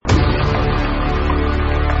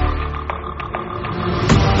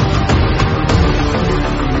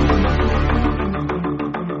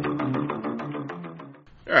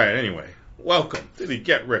Welcome to the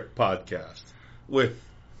Get Rick podcast with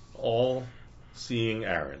all-seeing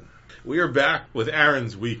Aran. We are back with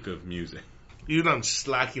Aran's week of music. Even I'm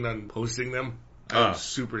slacking on posting them. I'm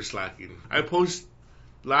super slacking. I post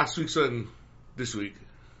last week's one this week.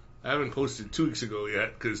 I haven't posted 2 weeks ago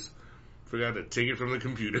yet because I forgot to take it from the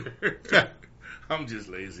computer. I'm just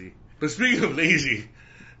lazy. But speaking of lazy,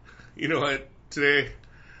 you know what? Today,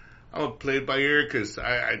 I'm going to play it by ear because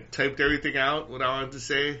I typed everything out, what I wanted to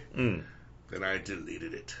say, and I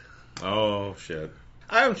deleted it. Oh, shit.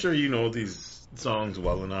 I'm sure you know these songs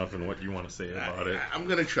well enough and what you want to say about it. I'm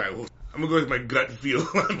going to try. I'm going to go with my gut feel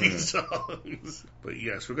on these songs. But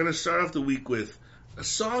yes, we're going to start off the week with a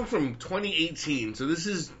song from 2018. So this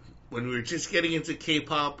is when we were just getting into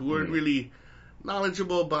K-pop. We weren't really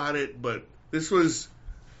knowledgeable about it, but this was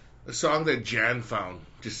a song that Jan found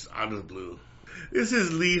just out of the blue. This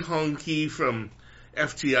is Lee Hong-ki from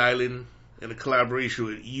FT Island in a collaboration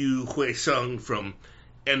with Yu Hui-sung from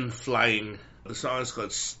N Flying. The song is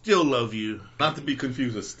called Still Love You. Not to be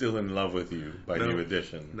confused with Still in Love with You by New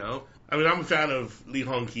Edition. No. I mean, I'm a fan of Lee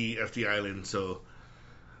Hong-ki, FT Island, so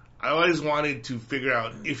I always wanted to figure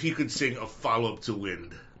out if he could sing a follow-up to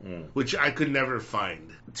Wind, which I could never find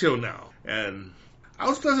till now. And I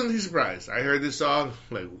was pleasantly surprised. I heard this song,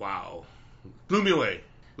 like, wow. Blew me away.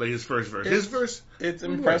 Like his first verse. His verse? It's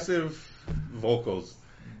impressive vocals.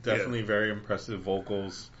 Definitely very impressive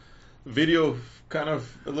vocals. Video, kind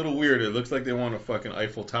of a little weird. It looks like they want to fucking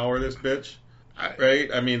Eiffel Tower this bitch. Right?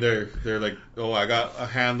 I mean, they're like, oh, I got a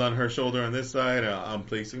hand on her shoulder on this side. I'm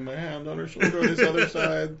placing my hand on her shoulder on this other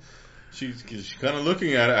side. She's kind of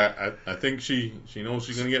looking at it. I think she knows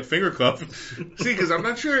she's going to get finger cuffed. See, because I'm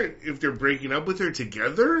not sure if they're breaking up with her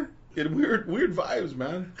together. It weird vibes,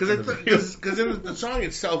 man. Because the song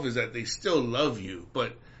itself is that they still love you,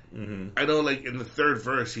 but I know, like, in the third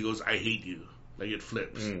verse, he goes, I hate you. Like, it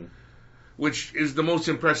flips. Which is the most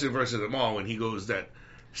impressive verse of them all, when he goes that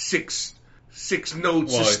six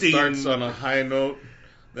notes sustained. It starts on a high note,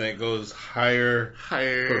 then it goes higher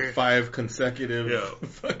for 5 consecutive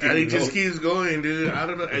fucking and he notes. just keeps going, dude. I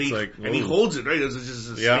don't know. And he holds it, right? It's just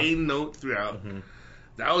a sustained note throughout.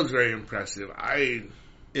 That was very impressive.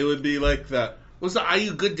 It would be like that. What's the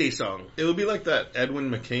IU Good Day song? It would be like that Edwin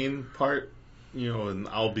McCain part, in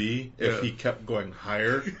I'll Be, if he kept going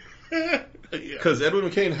higher. Because Edwin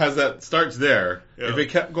McCain has that, starts there. If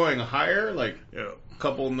it kept going higher, like a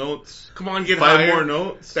couple notes. Come on, get 5 higher. more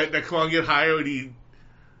notes. That come on, get higher, and he,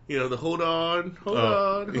 the hold on.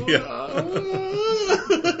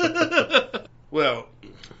 Well,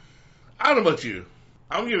 I don't know about you.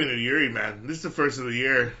 I'm giving it a Yuri, man. This is the first of the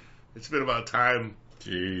year. It's been about time.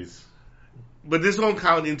 Jeez. But this won't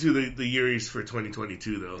count into the Yuris for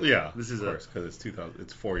 2022, though. Yeah, this is of course, because it's 2000.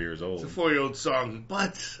 It's 4 years old. It's a 4-year-old song,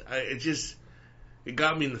 but it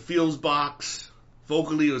got me in the feels box.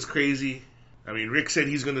 Vocally, it was crazy. I mean, Rick said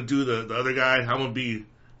he's gonna do the other guy. I'm gonna be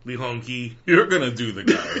Lee Hong-ki. You're gonna do the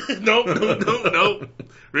guy. Nope.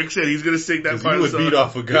 Rick said he's gonna sing that part. You would beat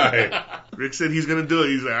off a guy. Rick said he's gonna do it.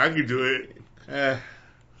 He's like, I can do it.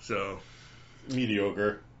 So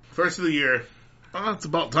mediocre. First of the year. Oh, it's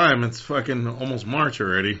about time. It's fucking almost March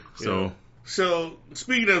already. So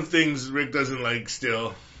speaking of things Rick doesn't like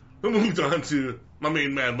still, we moved on to my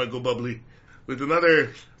main man, Michael Bublé, with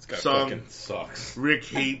another song fucking sucks. Rick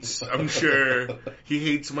hates. I'm sure he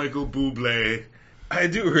hates Michael Bublé. I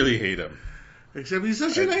do really hate him. Except he's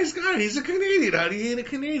such a nice guy. He's a Canadian. How do you hate a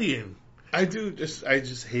Canadian? I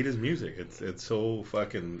just hate his music. It's so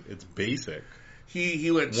fucking, it's basic.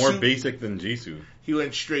 He went more basic than Jisoo. He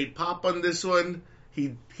went straight pop on this one.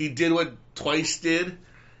 He did what Twice did.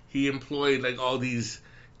 He employed like all these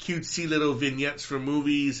cutesy little vignettes from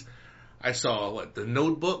movies. I saw The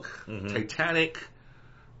Notebook, Titanic,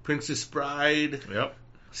 Princess Bride,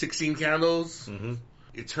 16 Candles,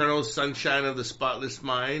 Eternal Sunshine of the Spotless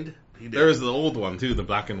Mind. There was the old one too, the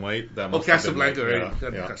black and white. That Casablanca, right?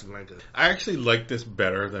 Casablanca. I actually like this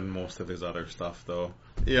better than most of his other stuff, though.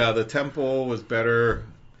 Yeah, the tempo was better.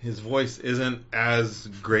 His voice isn't as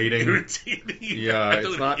grating. Irritating. Yeah,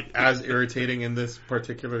 it's not as irritating in this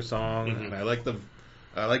particular song. And I like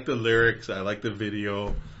the lyrics. I like the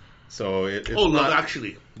video. So it's Love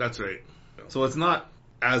Actually. That's right. So it's not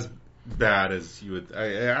as bad as you would.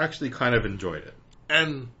 I actually kind of enjoyed it.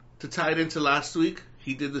 And to tie it into last week,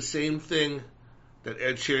 he did the same thing that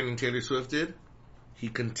Ed Sheeran and Taylor Swift did. He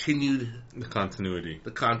continued the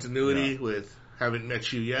continuity with Haven't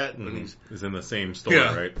Met You Yet. When he's in the same store,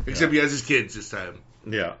 right? Except he has his kids this time.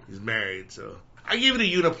 Yeah. He's married, so. I gave it a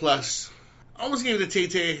Una Plus. I almost gave it a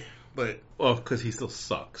Tay-Tay, but. Well, because he still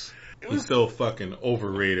sucks. He's still fucking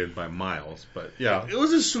overrated by miles, but yeah. It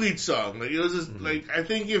was a sweet song. Like, it was just, like, I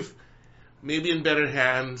think if maybe in better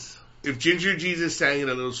hands. If Ginger Jesus sang it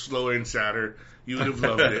a little slower and sadder, you would have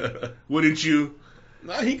loved it. Wouldn't you?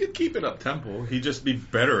 No, he could keep it up tempo. He'd just be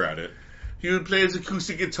better at it. He would play his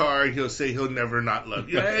acoustic guitar and he'll say he'll never not love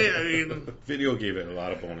you. I mean, video gave it a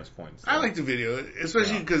lot of bonus points. I like the video,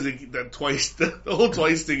 especially because that Twice, the whole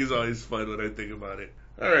Twice thing is always fun when I think about it.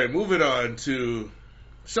 All right, moving on to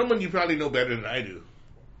someone you probably know better than I do.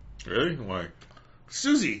 Really? Why?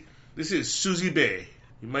 Susie. This is Susie Bay.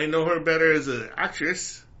 You might know her better as an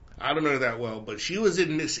actress. I don't know her that well, but she was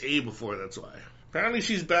in Miss A before, that's why. Apparently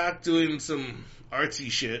she's back doing some artsy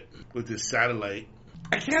shit with this Satellite.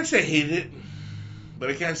 I can't say I hated it, but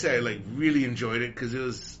I can't say I really enjoyed it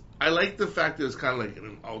because I liked the fact that it was kind of like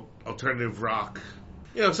an alternative rock,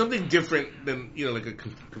 something different than like a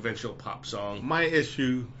conventional pop song. My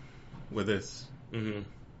issue with this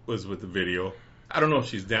was with the video. I don't know if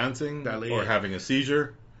she's dancing or having a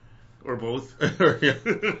seizure or both,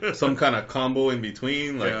 some kind of combo in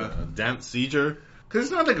between, like a dance seizure. Because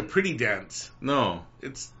it's not like a pretty dance. No,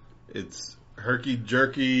 it's herky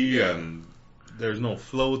jerky and. There's no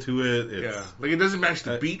flow to it. It doesn't match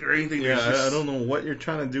the beat or anything. I don't know what you're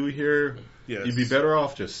trying to do here. Yes. You'd be better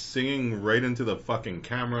off just singing right into the fucking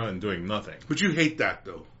camera and doing nothing. But you hate that,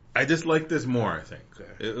 though. I just like this more, I think.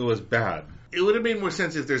 Okay. It was bad. It would have made more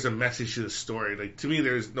sense if there's a message to the story. To me,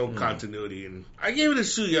 there's no continuity. And I gave it to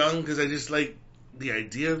Soo Young because I just like the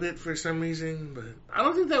idea of it for some reason. But I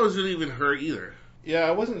don't think that was really even her either. Yeah,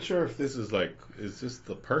 I wasn't sure if this is is this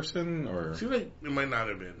the person or... Seems like it might not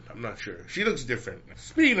have been. I'm not sure. She looks different.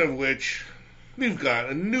 Speaking of which, we've got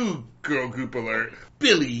a new girl group alert.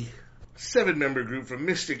 Billy, 7-member group from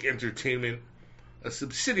Mystic Entertainment, a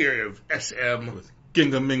subsidiary of SM. With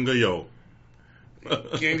Ginga Minga Yo.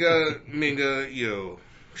 Ginga Minga Yo.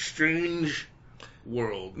 Strange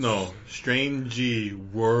World. No, Strangey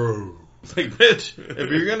World. It's like, bitch,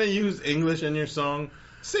 if you're going to use English in your song,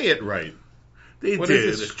 say it right. What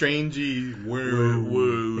is it? Strangey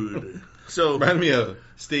word. So remind me of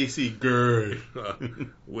Stacy Gurr.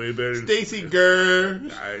 Way better. Stacy Gurr.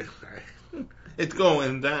 It's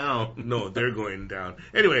going down. No, they're going down.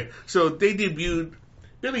 Anyway, so Billy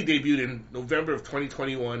debuted in November of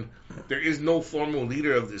 2021. There is no formal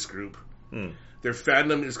leader of this group. Their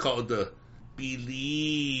fandom is called the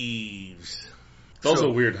Believes. It's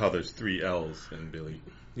also weird how there's 3 L's in Billy.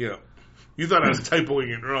 Yeah. You thought I was typoing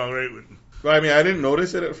it wrong, right? Well, I mean, I didn't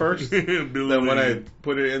notice it at first. Then when I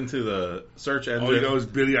put it into the search engine, all you know is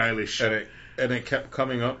Billie Eilish, and it kept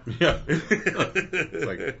coming up. Yeah.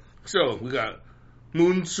 So we got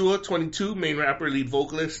Moon Sua, 22, main rapper, lead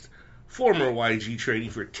vocalist, former YG trainee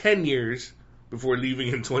for 10 years before leaving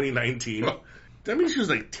in 2019. That means she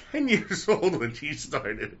was 10 years old when she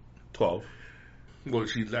started. 12. Well,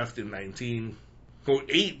 she left in 19. Well,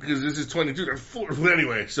 8 because this is 22. They're 4.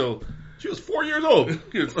 Anyway, so. She was 4 years old.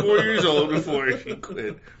 She was 4 years old before she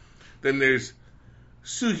quit. Then there's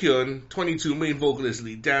Soohyun, 22, main vocalist,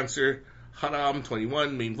 lead dancer. Haram,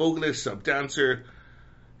 21, main vocalist, sub dancer.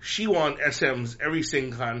 She won SM's Every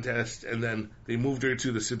Sing contest, and then they moved her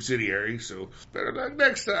to the subsidiary, so better luck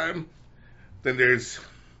next time. Then there's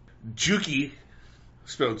Juki,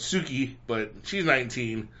 spelled Suki, but she's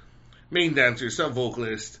 19, main dancer, sub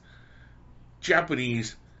vocalist,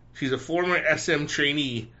 Japanese. She's a former SM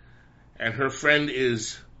trainee. And her friend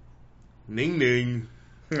is Ning Ning,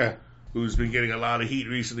 who's been getting a lot of heat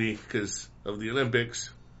recently because of the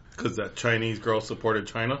Olympics. Because that Chinese girl supported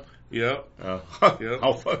China? Yep. Yep.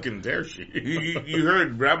 How fucking dare she? You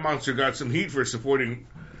heard Rap Monster got some heat for supporting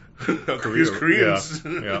Koreans.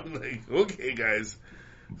 Yeah. Okay, guys,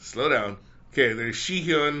 slow down. Okay, there's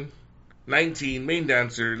Shihyun, 19, main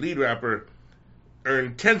dancer, lead rapper,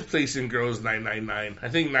 earned 10th place in Girls 999. I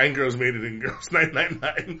think 9 girls made it in Girls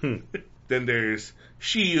 999. Then there's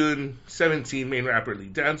Shiyun, 17, main rapper,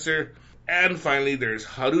 lead dancer. And finally, there's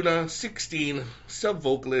Haruna, 16,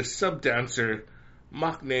 sub-vocalist, sub-dancer,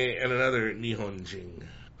 maknae, and another Nihonjin.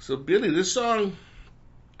 So, Billy, this song,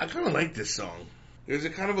 I kind of like this song. There's a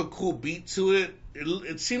kind of a cool beat to it.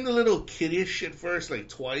 It seemed a little kiddish at first, like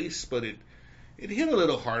Twice, but it hit a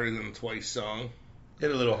little harder than the Twice song. Hit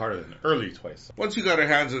a little harder than early Twice. Once you got our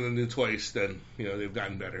hands on the new Twice, then, they've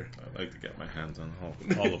gotten better. I'd like to get my hands on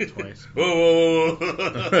all of Twice. Whoa.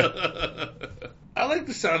 I like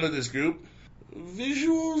the sound of this group.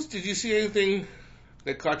 Visuals, did you see anything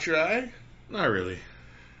that caught your eye? Not really.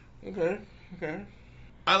 Okay.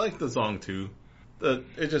 I like the song, too.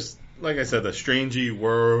 It just, like I said, the strangey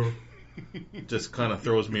world just kind of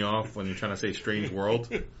throws me off when you're trying to say strange world.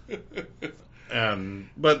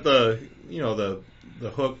 But the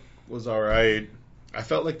hook was alright. I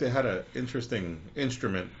felt like they had an interesting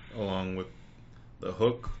instrument along with the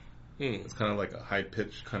hook. It's kind of like a high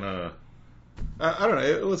pitched kind of. I don't know.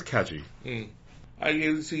 It was catchy. I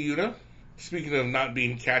gave it to Yuna. Speaking of not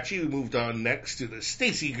being catchy, we moved on next to the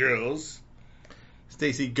Stacy Girls.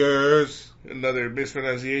 Stacy Girls. Another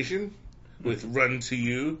mispronunciation with "Run to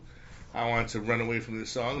You." I want to run away from this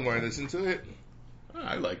song the more I listen to it.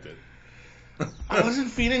 I liked it. I wasn't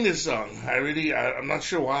feeling this song. I'm not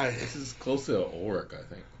sure why. This is close to Ulrich, I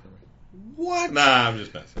think. What? Nah, I'm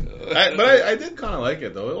just messing. I did kind of like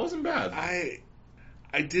it, though. It wasn't bad.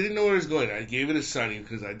 I didn't know where it was going. I gave it a Sunny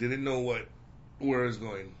because I didn't know where it was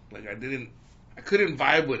going. Like, I couldn't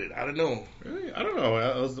vibe with it. I don't know. Really? I don't know.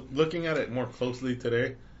 I was looking at it more closely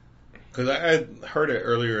today because I had heard it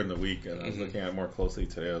earlier in the week, and I was looking at it more closely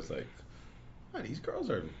today. I was like, wow, these girls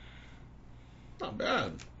are not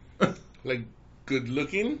bad. Like, good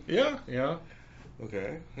looking? Yeah.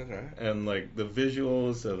 Okay. And like the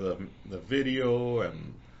visuals of the video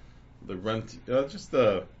and the run, it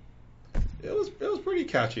was pretty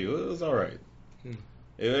catchy. It was all right.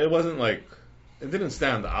 It wasn't like it didn't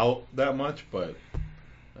stand out that much, but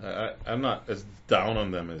I'm not as down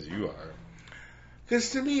on them as you are.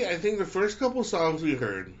 Because to me, I think the first couple songs we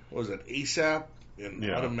heard was it ASAP and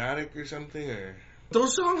Automatic or something, or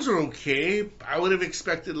those songs are okay. I would have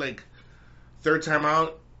expected like third time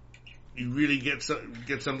out, you really get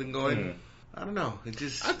something going. I don't know. It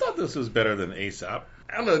just I thought this was better than ASAP.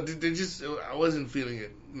 I don't know. I wasn't feeling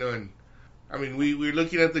it. And I mean, we're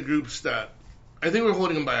looking at the groups that I think we're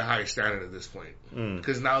holding them by a high standard at this point.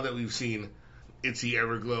 Because now that we've seen ITZY,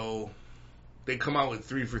 Everglow, they come out with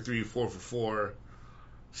 3 for 3, 4 for 4,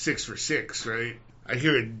 6 for 6, right? I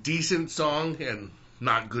hear a decent song and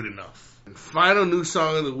not good enough. And final new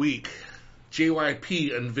song of the week,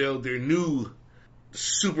 JYP unveiled their new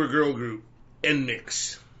Supergirl group,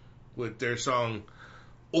 NMIXX, with their song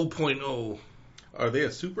 0.0. Are they a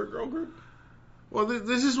Supergirl group? Well,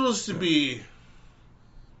 this is supposed to be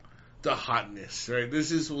the hotness, right?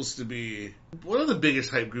 This is supposed to be one of the biggest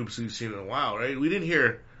hype groups we've seen in a while, right? We didn't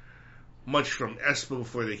hear much from aespa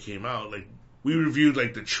before they came out. Like, we reviewed,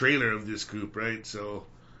 like, the trailer of this group, right? So,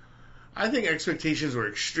 I think expectations were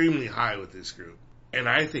extremely high with this group. And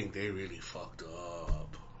I think they really fucked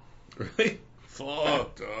up. Really?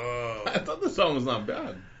 Fucked up. I thought the song was not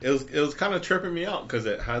bad. It was kind of tripping me out because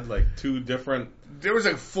it had, like, 2 different... There was,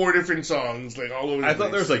 like, 4 different songs, like, all over the place. I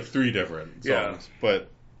thought there was, like, 3 different songs. But,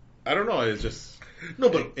 I don't know, it's just... No,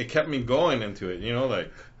 but... It kept me going into it, you know,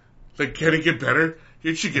 like... Like, can it get better?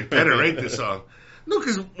 It should get better, right, this song? No,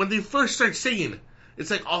 because when they first start singing,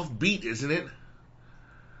 it's, like, offbeat, isn't it?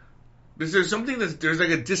 There's something there's, like,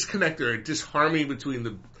 a disconnect or a disharmony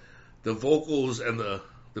between the vocals and the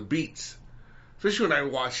beats. Especially when I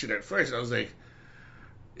watched it at first, I was like,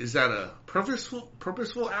 is that a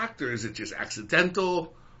purposeful act, or is it just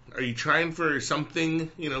accidental? Are you trying for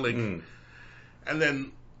something? You know, like... And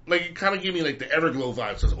then, like, it kind of gave me, like, the Everglow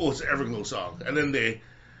vibes. So, it's an Everglow song. And then the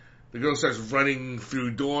girl starts running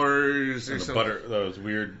through doors or something. Those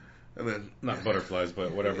weird... And then... Not butterflies,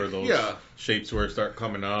 but whatever those shapes were start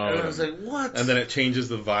coming out. And I was like, what? And then it changes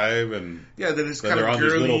the vibe, and... Yeah, then it's kind of girly.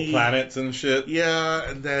 They're on these little planets and shit. Yeah,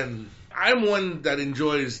 and then... I'm one that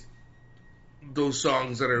enjoys those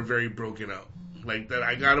songs that are very broken out. Like that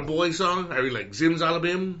I Got a Boy song. I really like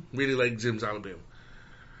Zimzalabim. Really like Zimzalabim.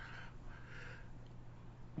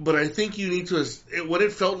 But I think you need to... What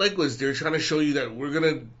it felt like was they're trying to show you that we're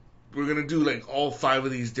gonna do like all 5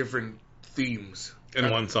 of these different themes in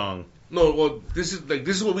one song. No, well, this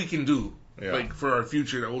is what we can do. Yeah. Like for our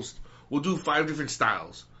future, that we'll do 5 different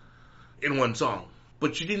styles in one song.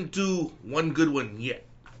 But you didn't do one good one yet.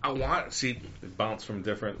 I want to see it bounce from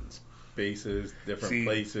different spaces, different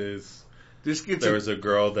places. There was a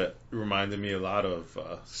girl that reminded me a lot of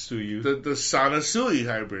Suyu. The Sana Suyu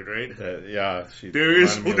hybrid, right?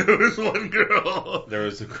 There was one girl. There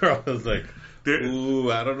was a girl that was like,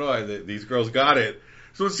 ooh, I don't know. These girls got it.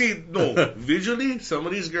 So visually, some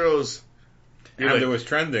of these girls... And it was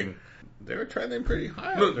trending. They were trending pretty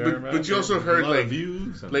high out there, but you also heard, like,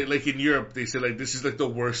 views like in Europe, they said, like, this is, like, the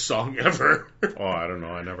worst song ever. Oh, I don't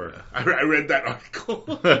know. I never... I read that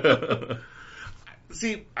article.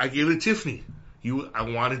 See, I gave it to Tiffany. I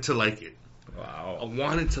wanted to like it. Wow. I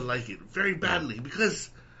wanted to like it very badly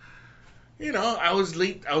because, I was a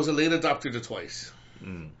late adopter to Twice.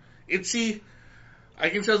 ITZY, I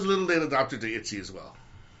can tell I was a little late adopter to ITZY as well.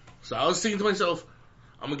 So I was thinking to myself,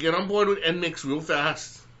 I'm going to get on board with NMIXX real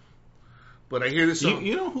fast. But I hear this song.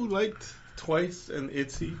 You know who liked Twice and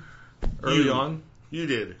ITZY early on? You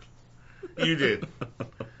did. You did.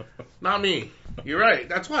 Not me. You're right.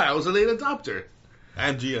 That's why I was a late adopter.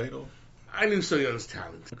 And G-Idol. I knew Soyeon's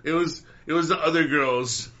talent. It was the other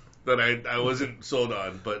girls that I wasn't sold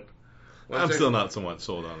on, but I'm still not so much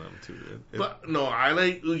sold on them too. But no, I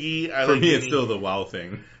like Oogie. For me, it's still the wow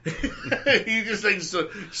thing. You just like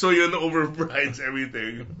so you and the overrides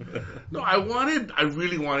everything. No, I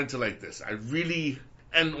really wanted to like this.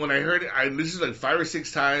 And when I heard it, I listened like 5 or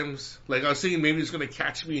 6 times. Like I was thinking maybe it's gonna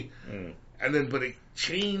catch me, and then but it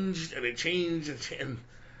changed and it changed and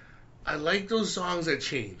I like those songs that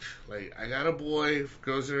change. Like I Got a Boy,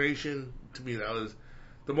 Girls' Generation. To me, that was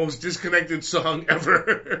the most disconnected song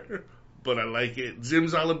ever. But I like it.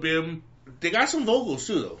 Zimzalabim. They got some vocals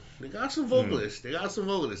too, though. They got some vocalists. They got some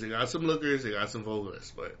vocalists. They got some lookers. They got some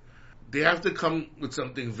vocalists. But they have to come with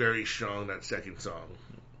something very strong. That second song.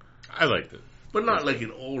 I liked it, but not like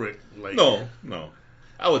an Ulrich. Like no.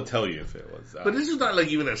 I would tell you if it was that. But this is not like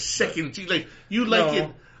even a second. Like you like it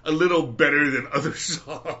a little better than other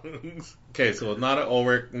songs. Okay, so not an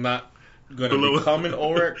Ulrich. Not going to become an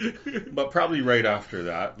Ulrich, but probably right after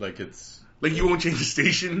that. Like it's like you won't change the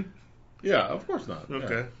station. Yeah, of course not.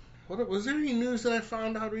 Okay. Yeah. What was there any news that I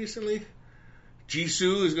found out recently?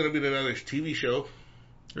 Jisoo is going to be in another TV show.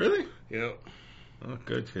 Really? Yeah. Oh,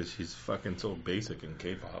 good, because she's fucking so basic in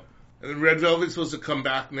K-pop. And then Red Velvet's supposed to come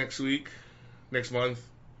back next month.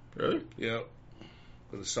 Really? Yeah.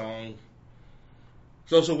 With a song.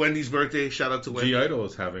 It's also Wendy's birthday. Shout out to Wendy. G-Idol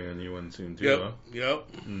is having a new one soon, too, huh?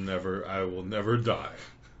 Yep. I will never die.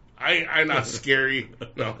 I'm not scary.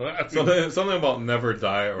 No. Something about never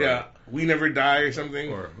die. Or, yeah. We Never Die or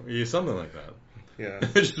something. Or something like that. Yeah.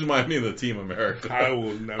 It just reminds me of the Team America. I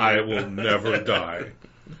will never die.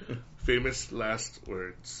 Famous last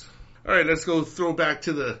words. All right, let's go throw back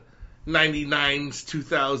to the 99s,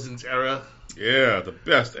 2000s era. Yeah, the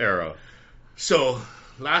best era. So,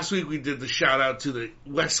 last week we did the shout out to the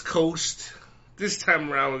West Coast. This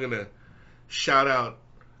time around we're going to shout out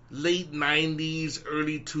late 90s,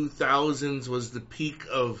 early 2000s was the peak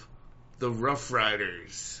of the Rough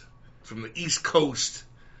Riders. From the East Coast,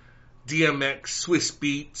 DMX, Swiss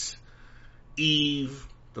Beats, Eve,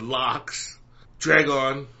 The Locks,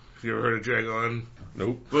 Dragon. If you ever heard of Dragon?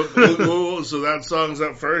 Nope. So that song's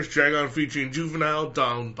up first. Dragon featuring Juvenile,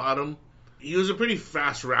 Down Bottom. He was a pretty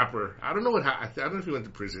fast rapper. I don't know I don't know if he went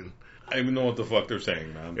to prison. I don't even know what the fuck they're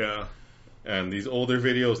saying, man. Yeah. And these older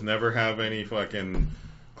videos never have any fucking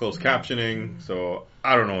closed captioning, so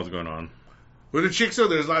I don't know what's going on. With the chicks, though,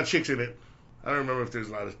 there's a lot of chicks in it. I don't remember if there's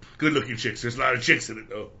a lot of good-looking chicks. There's a lot of chicks in it,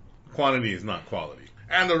 though. Quantity is not quality.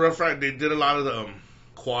 And the Rough Ride, they did a lot of the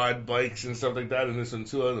quad bikes and stuff like that in this one,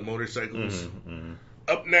 too, the motorcycles.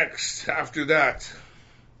 Up next, after that,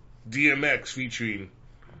 DMX featuring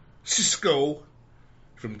Cisco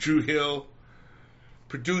from Drew Hill.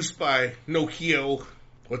 Produced by Nokia.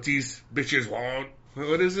 What these bitches want.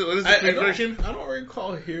 What is it? What is the version? I don't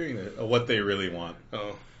recall hearing it. What they really want.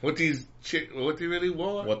 Oh. What they really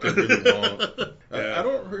want? What they really want. Yeah. I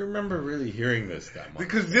don't remember really hearing this that much.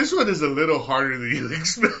 Because this one is a little harder than you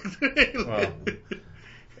expected. Well,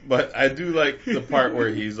 but I do like the part where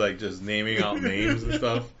he's like just naming out names and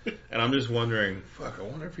stuff. And I'm just wondering, I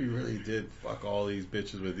wonder if he really did fuck all these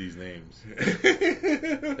bitches with these names.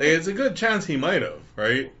 It's a good chance he might have,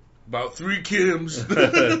 right? About 3 Kims.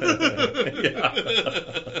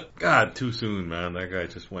 Yeah. God, too soon, man. That guy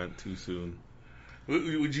just went too soon.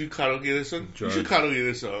 Would you karaoke this song? Drugs. You should karaoke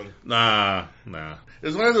this song. Nah.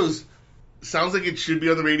 It's one of those, sounds like it should be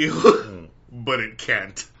on the radio, but it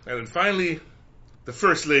can't. And then finally, the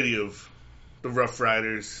first lady of the Rough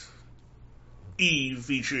Riders, Eve,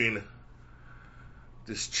 featuring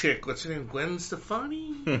this chick, what's her name, Gwen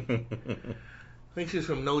Stefani? I think she's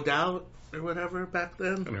from No Doubt or whatever back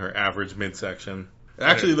then. And her average midsection. It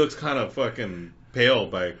actually looks kind of fucking pale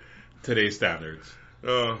by today's standards.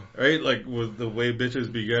 Right? Like, with the way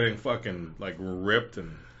bitches be getting fucking, like, ripped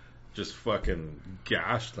and just fucking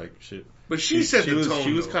gashed like shit. But she set the tone.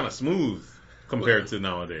 She was kind of smooth compared to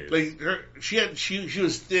nowadays. Like, she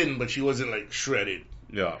was thin, but she wasn't, like, shredded.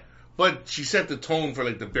 Yeah. But she set the tone for,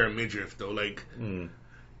 like, the bare midriff, though. Like,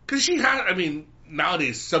 because she had, I mean,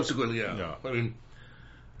 nowadays, subsequently, yeah. I mean,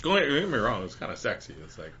 don't get me wrong, it's kind of sexy.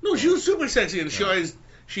 It's like, no, she was super sexy, and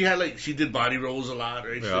she had, like, she did body rolls a lot,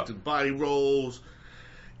 right? She did body rolls.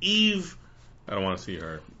 Eve. I don't want to see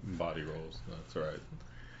her body rolls. That's all right.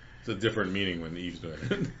 It's a different meaning when Eve's doing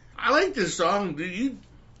it. I like this song.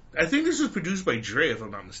 I think this was produced by Dre, if I'm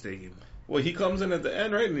not mistaken. Well, he comes in at the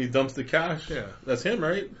end, right? And he dumps the cash. Yeah. That's him,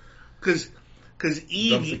 right? Because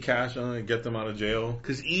Eve... dumps the cash on it and get them out of jail.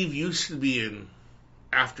 Because Eve used to be in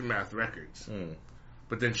Aftermath Records.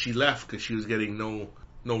 But then she left because she was getting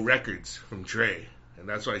no records from Dre. And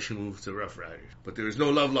that's why she moved to Rough Riders. But there was no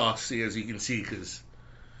love lost, as you can see, because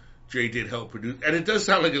Dre did help produce. And it does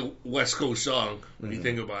sound like a West Coast song when you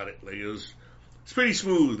think about it. Like, it was It's pretty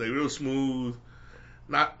smooth, like real smooth.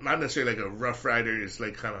 Not necessarily like a Rough Rider. It's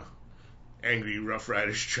like kind of angry Rough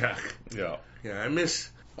Riders track. Yeah. Yeah, I miss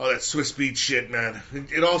all that Swiss beat shit, man.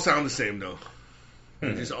 It all sounds the same though.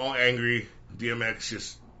 Just all angry. DMX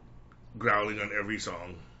just growling on every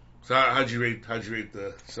song. So how'd you rate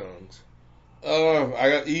the songs?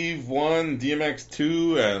 I got Eve 1, DMX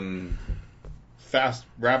 2, and Fast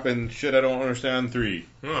Rapping Shit I Don't Understand 3.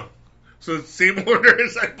 Huh. So it's the same order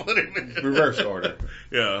as I put it in. Reverse order.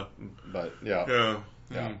 Yeah. But, yeah. Yeah.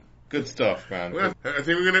 Yeah. Good stuff, man. I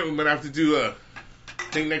think we're gonna have to do I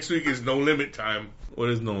think next week is No Limit time. What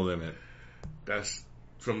is No Limit? That's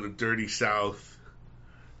from the Dirty South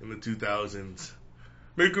in the 2000s.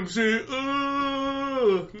 Make them say,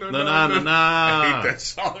 oh, na.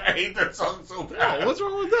 I hate that song so bad. Oh, what's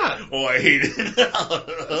wrong with that? Oh, I hate it.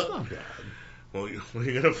 That's not bad. Well,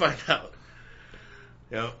 you're gonna find out.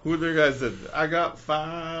 Yeah. Who are the guys that I got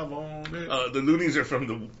 5 on it? The Loonies are from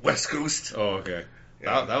the West Coast. Oh, okay.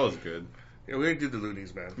 Yeah. That was good. Yeah, we did the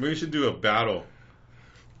Loonies, man. Maybe we should do a battle.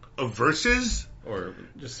 A versus? Or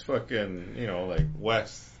just fucking, like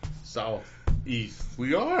West, South, East.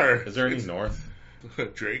 We are. Is there any North?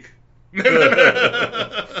 Drake. Fuck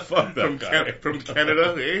that guy. From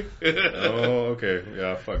Canada, eh? Oh, okay.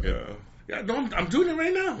 Yeah, fuck it. Yeah, no, I'm doing it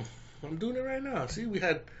right now. See,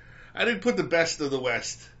 I didn't put the best of the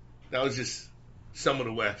West. That was just some of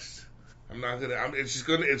the West. It's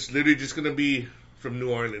literally just gonna be from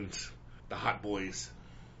New Orleans. The Hot Boys.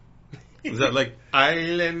 Is that like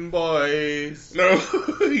Island Boys? No,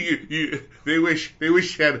 they wish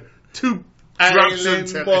you had 2 drops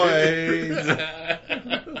Island of Boys.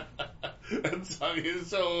 That song is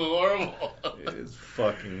so horrible. It's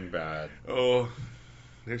fucking bad. Oh,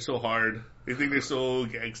 they're so hard. They think they're so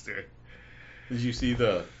gangster. Did you see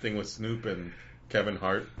the thing with Snoop and Kevin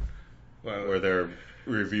Hart? Where they're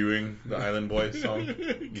reviewing the Island Boys song?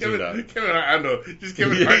 Kevin Hart, I don't know. Just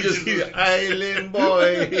Kevin Hart. Just Island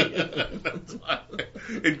Boy. That's why.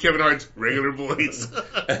 And Kevin Hart's regular voice.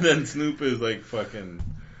 And then Snoop is like fucking,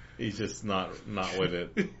 he's just not with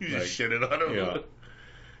it. You just shit it on him. Yeah.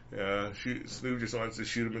 Yeah, Snoop just wants to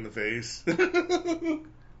shoot him in the face.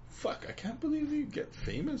 Fuck, I can't believe you get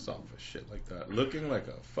famous off of shit like that. Looking like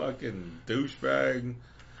a fucking douchebag.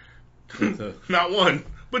 Not one,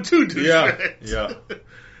 but 2 douchebags. Yeah.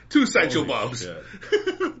 2 Sideshow Bobs.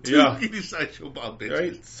 2 Sideshow Bob bitches.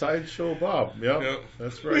 Right, Sideshow Bob. Yep.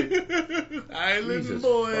 That's right. Island Jesus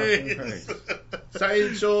Boys.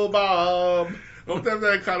 Sideshow Bob. Hope that's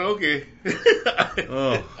that karaoke.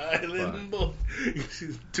 Island Boys.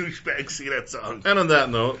 Douchebags sing that song. And on that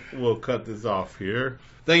note, we'll cut this off here.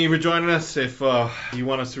 Thank you for joining us. If you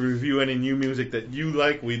want us to review any new music that you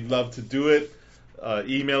like, we'd love to do it.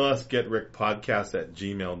 Email us,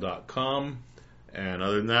 getrickpodcast@gmail.com. And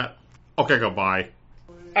other than that, okay, goodbye.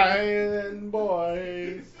 Island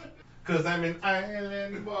Boys. 'Cause I'm an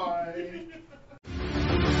island boy.